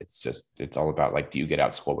unit, it's all about do you get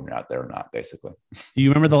outscored when you're out there or not, basically. Do you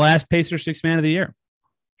remember the last Pacers 6th Man of the Year?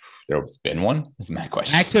 There's been one? That's my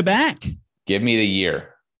question. Back to back. Give me the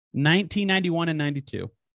year. 1991 and 92.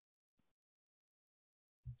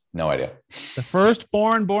 No idea. The first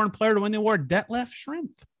foreign-born player to win the award, Detlef Schrempf.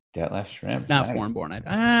 Detlef Schrempf. Not foreign-born.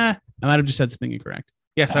 I might have just said something incorrect.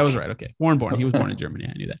 Yes, I was right. Okay. Foreign-born. He was born in Germany.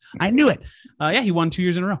 I knew that. I knew it. He won 2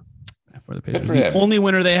 years in a row for the Pacers. The only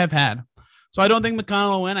winner they have had. So I don't think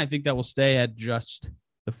McConnell will win. I think that will stay at just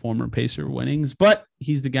the former Pacer winnings, but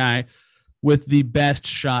he's the guy with the best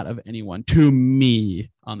shot of anyone to me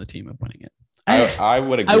on the team of winning it. I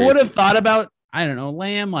would agree. I would have thought about, I don't know,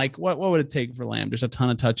 Lamb, what would it take for Lamb? Just a ton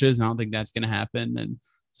of touches. And I don't think that's going to happen. And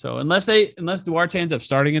so unless Duarte ends up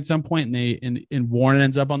starting at some point and Warren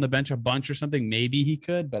ends up on the bench a bunch or something, maybe he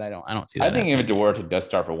could, but I don't see that. I think if Duarte does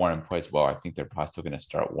start for Warren and plays well, I think they're probably still going to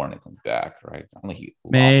start Warren and come back, right?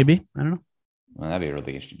 Maybe. I don't know. Well, that'd be a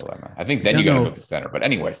really interesting dilemma. I think then you got to move to center. But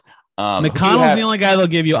anyways, McConnell's the only guy they'll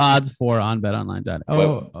give you odds for on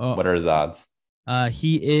BetOnline. What are his odds?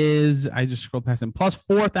 He is. I just scrolled past him. Plus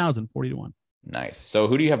 4,000, 40-1. Nice. So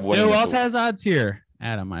who do you have winning? Who else has odds here?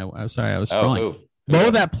 Adam. I'm sorry, I was scrolling.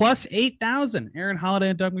 Both at plus 8,000. Aaron Holiday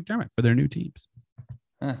and Doug McDermott for their new teams.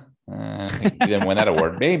 I think he didn't win that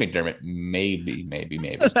award. Maybe McDermott. Maybe.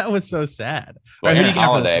 That was so sad. Well, Aaron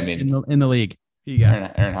Holiday. In the league.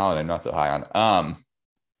 Aaron Holiday, not so high on.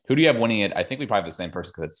 Who do you have winning it? I think we probably have the same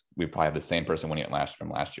person because we probably have the same person winning it from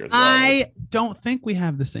last year as well. I don't think we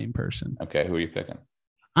have the same person. Okay, who are you picking?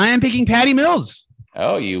 I am picking Patty Mills.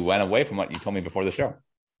 Oh, you went away from what you told me before the show.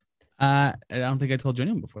 I don't think I told you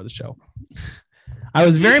anyone before the show. I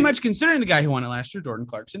was very much considering the guy who won it last year, Jordan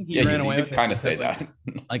Clarkson. He ran away. You did kind of say that.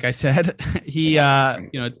 Like I said, he,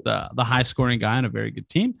 it's the high scoring guy on a very good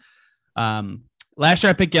team. Last year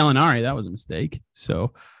I picked Gallinari. That was a mistake.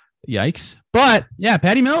 So yikes. But yeah,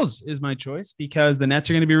 Patty Mills is my choice because the Nets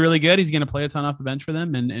are going to be really good. He's going to play a ton off the bench for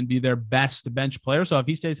them and be their best bench player. So if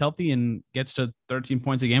he stays healthy and gets to 13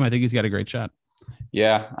 points a game, I think he's got a great shot.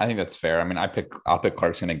 Yeah, I think that's fair. I mean, I'll pick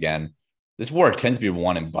Clarkson again. This war tends to be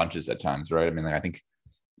won in bunches at times, right? I mean, I think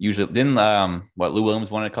usually didn't Lou Williams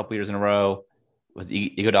won it a couple years in a row. Was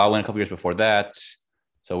Iguodala win a couple years before that?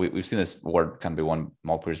 So we've seen this award kind of be won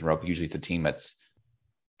multiple years in a row. But usually it's a team that's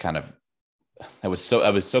kind of I was so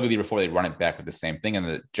good the year before they run it back with the same thing, and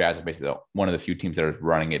the Jazz are basically one of the few teams that are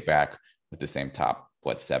running it back with the same top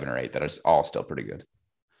 7 or 8 that are all still pretty good.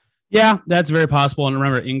 Yeah, that's very possible. And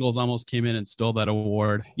remember, Ingles almost came in and stole that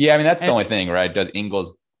award. Yeah, I mean that's the only thing, right? Does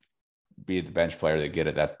Ingles be the bench player that get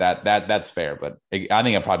it? That's fair, but I think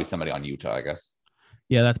it'll probably be somebody on Utah, I guess.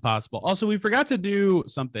 Yeah, that's possible. Also, we forgot to do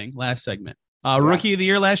something last segment. Rookie of the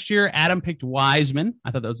year last year, Adam picked Wiseman.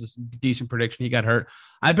 I thought that was a decent prediction. He got hurt.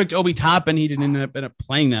 I picked Obi Toppin. He didn't end up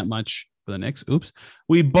playing that much for the Knicks. Oops.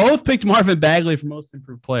 We both picked Marvin Bagley for most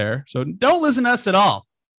improved player. So don't listen to us at all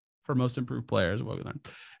for most improved players. What we learned.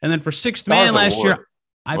 And then for sixth man last year,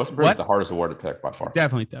 most improved is the hardest award to pick by far.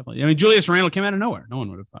 Definitely. I mean, Julius Randle came out of nowhere. No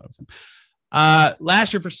one would have thought it was him.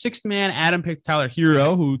 Last year for sixth man, Adam picked Tyler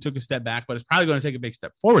Hero, who took a step back, but is probably going to take a big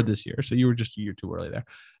step forward this year. So you were just a year too early there.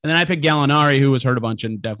 And then I picked Gallinari, who was hurt a bunch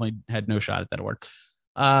and definitely had no shot at that award.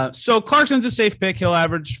 So Clarkson's a safe pick. He'll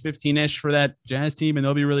average 15-ish for that Jazz team, and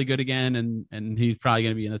they'll be really good again. And he's probably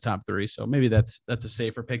going to be in the top 3. So maybe that's a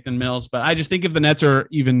safer pick than Mills. But I just think if the Nets are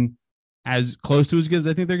even as close to as good as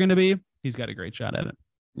I think they're going to be, he's got a great shot at it.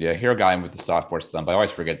 Yeah, Hero got him with the sophomore slump. I always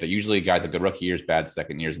forget that usually guys have good rookie years, bad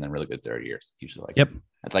second years, and then really good third years. Usually,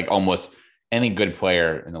 it's like almost any good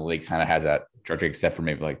player in the league kind of has that trajectory, except for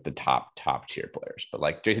maybe like the top tier players. But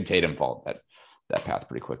like Jason Tatum followed that path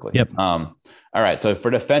pretty quickly. Yep. All right. So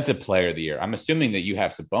for defensive player of the year, I'm assuming that you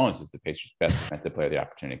have Sabonis as the Pacers' best defensive player of the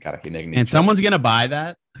opportunity. And someone's gonna buy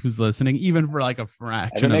that who's listening, even for like a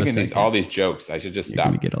fraction. I'm making all these jokes. I should just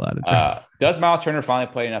stop. Get a lot of does Miles Turner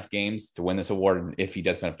finally play enough games to win this award? And if he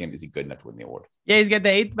does play enough games, is he good enough to win the award? Yeah, he's got the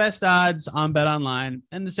 8th best odds on Bet Online,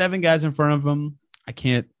 and the 7 guys in front of him. I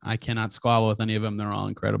cannot squabble with any of them. They're all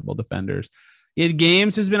incredible defenders.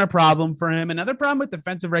 Games has been a problem for him. Another problem with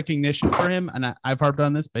defensive recognition for him, and I've harped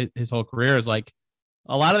on this his whole career, is like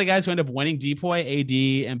a lot of the guys who end up winning Depoy, AD,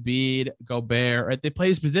 Embiid, Gobert, right? They play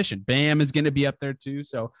his position. Bam is going to be up there too.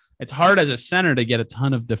 So it's hard as a center to get a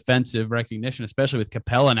ton of defensive recognition, especially with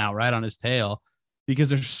Capella now right on his tail, because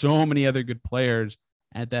there's so many other good players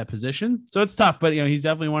at that position. So it's tough, but he's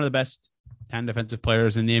definitely one of the best 10 defensive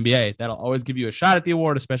players in the NBA. That'll always give you a shot at the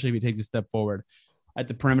award, especially if he takes a step forward at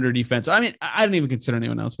the perimeter defense. I mean, I didn't even consider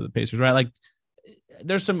anyone else for the Pacers, right? Like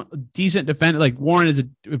there's some decent defender, like Warren is a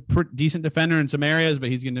decent defender in some areas, but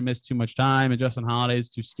he's going to miss too much time. And Justin Holiday is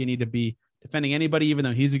too skinny to be defending anybody, even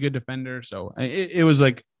though he's a good defender. So it was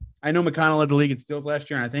like, I know McConnell led the league in steals last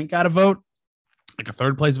year, and I think got a vote, like a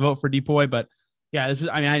 3rd place vote for Depoy. But yeah, I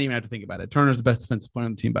didn't even have to think about it. Turner's the best defensive player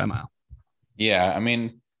on the team by a mile. Yeah. I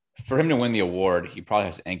mean, for him to win the award, he probably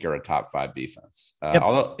has to anchor a top 5 defense.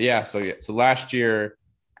 So last year,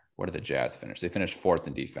 where did the Jazz finish? They finished 4th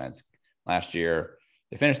in defense. Last year,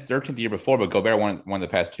 they finished 13th the year before, but Gobert won the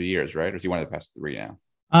past 2 years, right? Or is he one of the past 3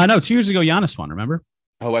 now? No, 2 years ago, Giannis won, remember?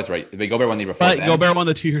 Oh, that's right. Gobert won the year before. But Gobert won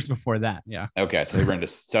the 2 years before that, yeah. Okay, so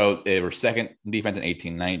they were second in defense in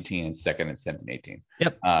 18-19 and second in 17-18.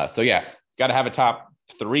 Yep. So yeah, got to have a top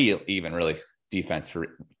 3 even really defense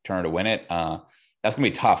for Turner to win it. That's going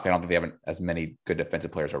to be tough. I don't think they have as many good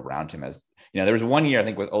defensive players around him as, there was one year, I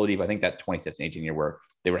think with Oladipo, I think that 2017-18 year where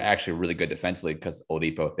they were actually really good defensively because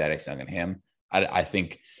Oladipo, Thaddeus Young, and him. I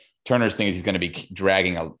think Turner's thing is he's going to be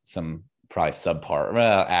dragging some probably subpar,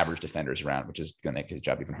 average defenders around, which is going to make his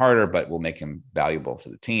job even harder, but will make him valuable to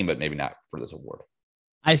the team, but maybe not for this award.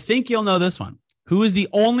 I think you'll know this one. Who is the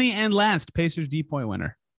only and last Pacers Depoy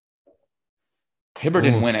winner? Hibbert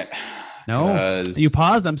didn't win it. No, you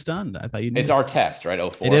paused. I'm stunned. I thought you knew. It's our test, right?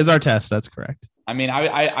 04. It is our test. That's correct. I mean,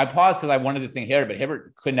 I paused because I wanted to think Hibbert, but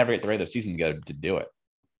Hibbert could never get the regular season together to do it.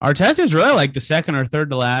 Our test is really like the 2nd or 3rd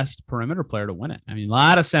to last perimeter player to win it. I mean, a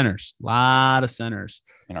lot of centers.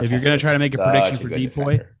 If you're going to try to make a prediction for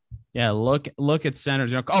Depoy, Yeah, look at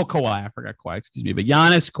centers. Kawhi. I forgot Kawhi. Excuse me, but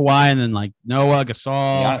Giannis, Kawhi, and then like Noah,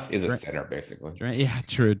 Gasol. Giannis is a center, basically. Yeah,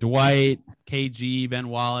 true. Dwight, KG, Ben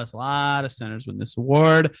Wallace. A lot of centers win this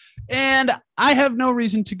award, and I have no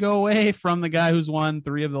reason to go away from the guy who's won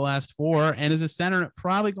 3 of the last 4, and is a center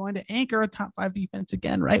probably going to anchor a top 5 defense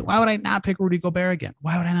again. Right? Why would I not pick Rudy Gobert again?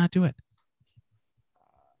 Why would I not do it?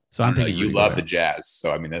 So I'm thinking you love the Jazz.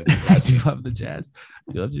 So I mean, that's I do love the Jazz.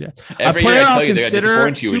 Every year I tell you they're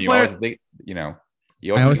going to, and you always think,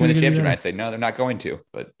 you always win the championship. And I say no, they're not going to.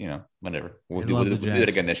 But whatever. We'll do it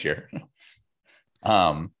again this year.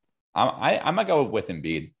 I might go with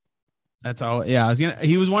Embiid. That's all. Yeah,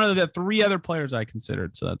 he was one of the 3 other players I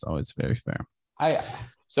considered. So that's always very fair.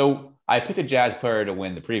 So I picked a Jazz player to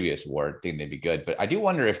win the previous award, thinking they'd be good. But I do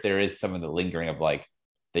wonder if there is some of the lingering of like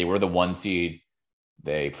they were the 1 seed.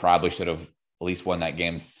 They probably should have at least won that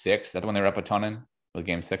game 6. That's when they were up a ton in. Was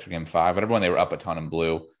game 6 or game 5? Whatever when they were up a ton in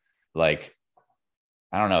blue. Like,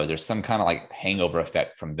 I don't know. There's some kind of like hangover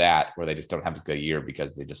effect from that where they just don't have a good year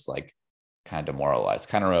because they just like kind of demoralized.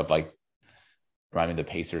 Kind of like reminding the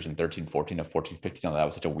Pacers in 13-14 or 14-15. That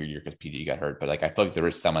was such a weird year because PG got hurt. But like I feel like there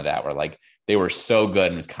was some of that where like they were so good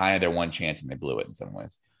and it was kind of their one chance and they blew it in some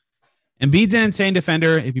ways. Embiid's an insane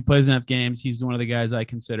defender. If he plays enough games, he's one of the guys I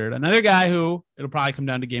considered. Another guy who it'll probably come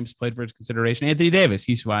down to games played for his consideration, Anthony Davis.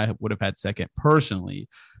 He's who I would have had second personally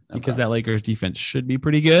because that Lakers defense should be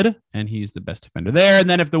pretty good, and he's the best defender there. And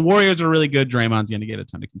then if the Warriors are really good, Draymond's going to get a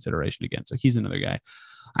ton of consideration again. So he's another guy.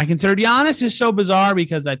 I considered Giannis is so bizarre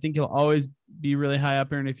because I think he'll always be really high up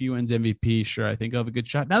here. And if he wins MVP, sure, I think he'll have a good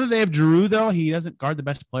shot. Now that they have Drew, though, he doesn't guard the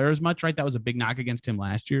best player as much, right? That was a big knock against him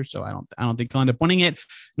last year. So I don't think he'll end up winning it.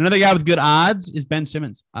 Another guy with good odds is Ben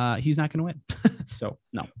Simmons. He's not going to win. So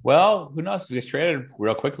no. Well, who knows? He gets traded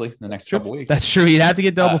real quickly in the next couple weeks. That's true. He'd have to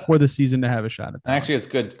get done before the season to have a shot at that. Actually, it's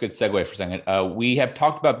good segue for a second. We have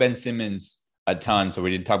talked about Ben Simmons a ton, so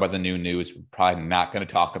we didn't talk about the new news. We're probably not going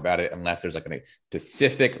to talk about it unless there's like a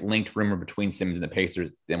specific linked rumor between Simmons and the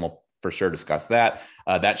Pacers. Then we'll for sure discuss that.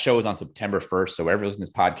 That show is on September 1st. So wherever you listen to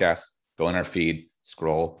this podcast, go in our feed,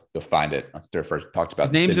 scroll, you'll find it on September 1st. Talked about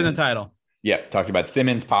his name's Simmons. In the title. Yeah, talked about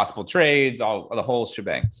Simmons, possible trades, all the whole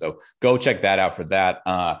shebang. So go check that out for that.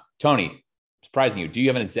 Tony, surprising you, do you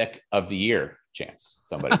have an exec of the year chance?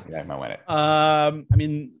 Somebody that might win it. I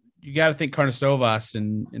mean, you got to think Karnisovas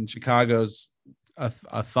in Chicago's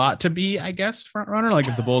a thought to be, I guess, front runner. Like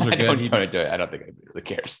if the Bulls are good, I don't think anybody really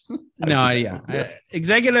cares.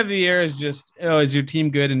 Executive of the year is just, is your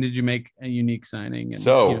team good and did you make a unique signing?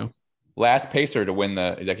 And, last Pacer to win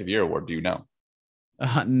the executive year award. Do you know?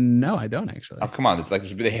 No, I don't actually. Oh, come on! It's like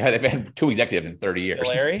they've had 2 executives in 30 years.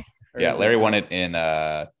 Larry? Yeah, Larry won it in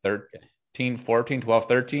 13, 14, 12,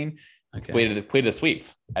 13. Okay. Played the sweep.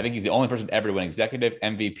 I think he's the only person ever to win executive,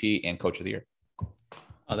 MVP, and coach of the year.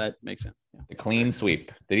 Oh, that makes sense. Yeah. The clean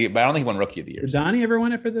sweep. But I don't think he won rookie of the year. Did Donnie ever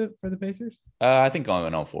win it for the Pacers? I think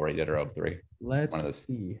going in 04 he did, or 03. Let's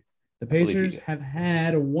see. The Pacers have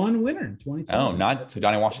had 1 winner in 2020. Oh, so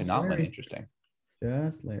Donnie Washington not winning. Interesting.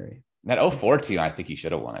 Just Larry. That 04 team, I think he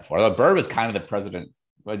should have won it for. Although Bird was kind of the president.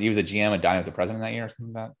 But he was a GM and Donnie was the president that year or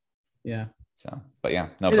something like that. Yeah. So, but yeah,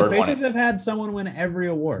 no, Bird won it. The Pacers have had someone win every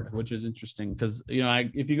award, which is interesting because,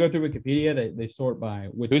 if you go through Wikipedia, they sort by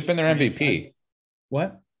which. Who's been their MVP?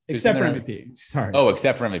 What? Except for MVP. Sorry. Oh,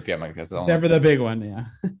 except for MVP. I'm like, except for the big one. Yeah.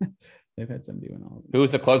 They've had somebody win all of them. Who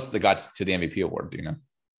was the closest that got to the MVP award? Do you know?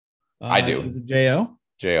 I do. Was it J.O.?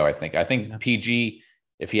 J.O., I think. Yeah. PG,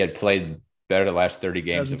 if he had played better the last 30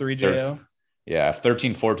 games. 2003 J.O.? Yeah,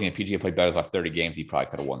 13-14, if PG had played better the last 30 games, he probably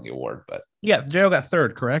could have won the award. But yeah, J.O. got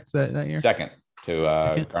 3rd, correct, that year? Second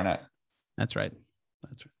to Garnett. That's right.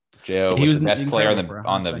 J.O. was the best player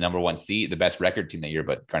on the number 1 seed, the best record team that year,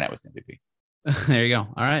 but Garnett was the MVP. There you go.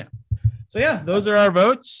 All right. So, yeah, those are our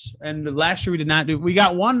votes. And last year we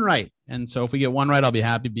got 1 right. And so if we get 1 right, I'll be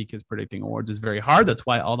happy because predicting awards is very hard. That's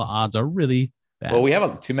why all the odds are really bad. Well, we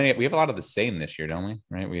have We have a lot of the same this year, don't we?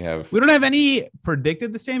 Right? We don't have any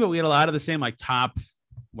predicted the same, but we had a lot of the same, like top,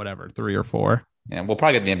 3 or 4. Yeah, we'll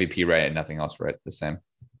probably get the MVP right and nothing else right the same.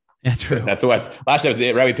 Yeah, true. That's what last year was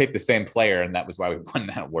it, right? We picked the same player, and that was why we won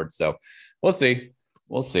that award. So we'll see.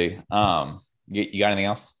 You got anything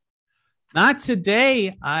else? Not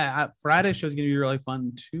today. Friday show is going to be really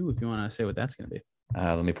fun too. If you want to say what that's going to be.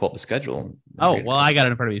 Let me pull up the schedule. Oh, well, I got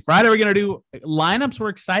it in front of me. Friday, we're going to do lineups we're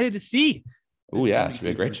excited to see. Oh, yeah. It should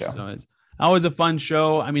be a great show. So it's always a fun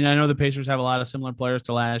show. I mean, I know the Pacers have a lot of similar players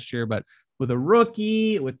to last year, but with a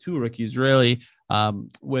rookie, with 2 rookies, really,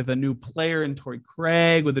 with a new player in Torrey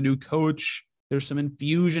Craig, with a new coach, there's some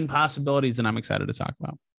infusion possibilities that I'm excited to talk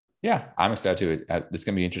about. Yeah, I'm excited too. It's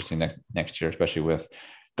going to be interesting next year, especially with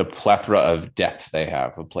the plethora of depth they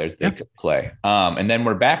have of players they could play. And then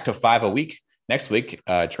we're back to 5 a week next week.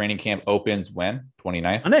 Training camp opens when?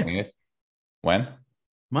 29th? Monday. 20th? When?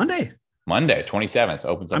 Monday, 27th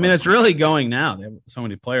opens up. I mean, it's really going now. They have so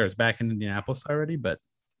many players back in Indianapolis already, but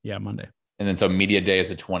yeah, Monday. And then so media day is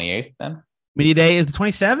the 28th then? Media day is the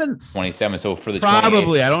 27th. 27th. So for the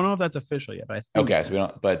Probably. 28th, I don't know if that's official yet, but I think okay. So we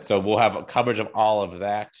don't, but so we'll have a coverage of all of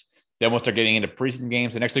that. Then we'll start getting into preseason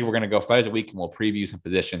games. So next week we're going to go 5 days a week and we'll preview some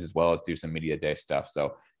positions as well as do some media day stuff.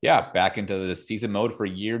 So yeah, back into the season mode for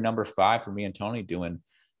year number 5 for me and Tony doing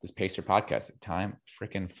this Pacer podcast. Time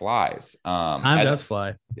freaking flies. Time does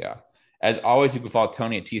fly. Yeah. As always, you can follow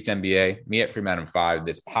Tony at Teast NBA, me at Freeman5,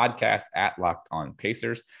 this podcast at Locked On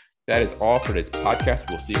Pacers. That is all for this podcast.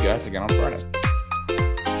 We'll see you guys again on Friday.